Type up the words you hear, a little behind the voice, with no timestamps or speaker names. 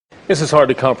This is hard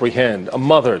to comprehend. A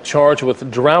mother charged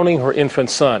with drowning her infant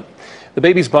son. The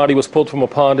baby's body was pulled from a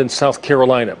pond in South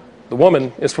Carolina. The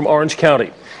woman is from Orange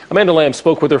County. Amanda Lamb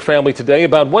spoke with her family today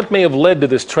about what may have led to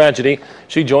this tragedy.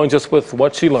 She joins us with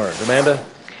what she learned. Amanda?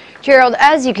 Gerald,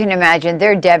 as you can imagine,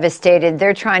 they're devastated.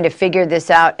 They're trying to figure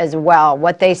this out as well.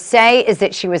 What they say is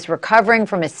that she was recovering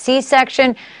from a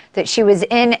C-section, that she was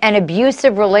in an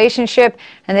abusive relationship,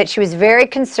 and that she was very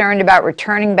concerned about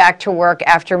returning back to work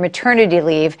after maternity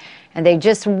leave, and they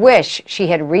just wish she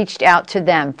had reached out to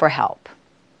them for help.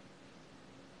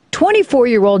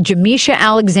 24-year-old Jamisha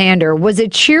Alexander was a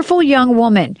cheerful young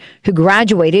woman who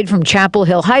graduated from Chapel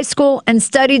Hill High School and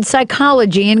studied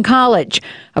psychology in college,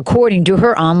 according to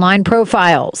her online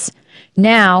profiles.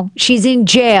 Now, she's in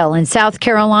jail in South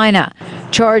Carolina,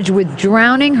 charged with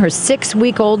drowning her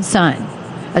 6-week-old son.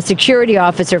 A security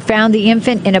officer found the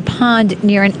infant in a pond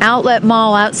near an outlet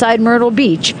mall outside Myrtle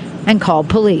Beach and called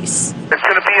police. It's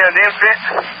going to be an infant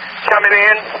coming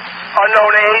in,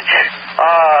 unknown age.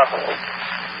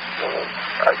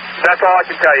 That's all I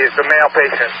can tell you. It's a male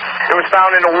patient. It was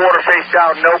found in the water face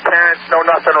down. No parents, no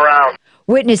nothing around.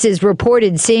 Witnesses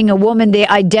reported seeing a woman they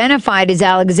identified as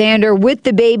Alexander with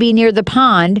the baby near the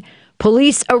pond.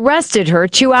 Police arrested her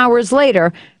 2 hours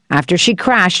later after she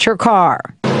crashed her car.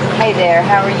 Hey there,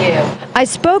 how are you? I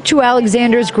spoke to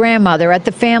Alexander's grandmother at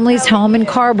the family's home in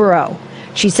Carborough.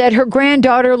 She said her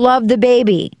granddaughter loved the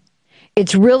baby.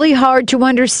 It's really hard to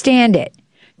understand it.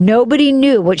 Nobody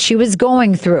knew what she was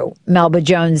going through, Melba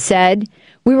Jones said.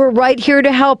 We were right here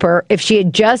to help her if she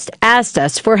had just asked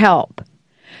us for help.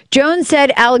 Jones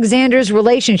said Alexander's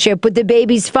relationship with the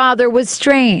baby's father was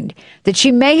strained, that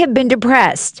she may have been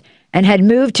depressed and had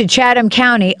moved to Chatham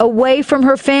County away from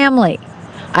her family.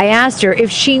 I asked her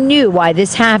if she knew why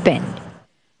this happened.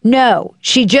 No,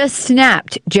 she just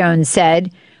snapped, Jones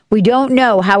said. We don't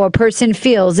know how a person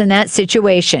feels in that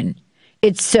situation.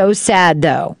 It's so sad,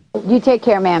 though. You take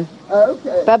care, ma'am.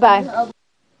 Okay. Bye-bye.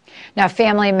 Now,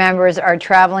 family members are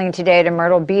traveling today to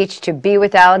Myrtle Beach to be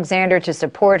with Alexander, to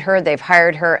support her. They've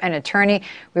hired her an attorney.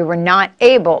 We were not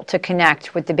able to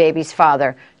connect with the baby's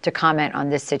father to comment on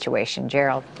this situation.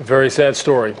 Gerald. Very sad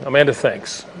story. Amanda,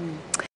 thanks.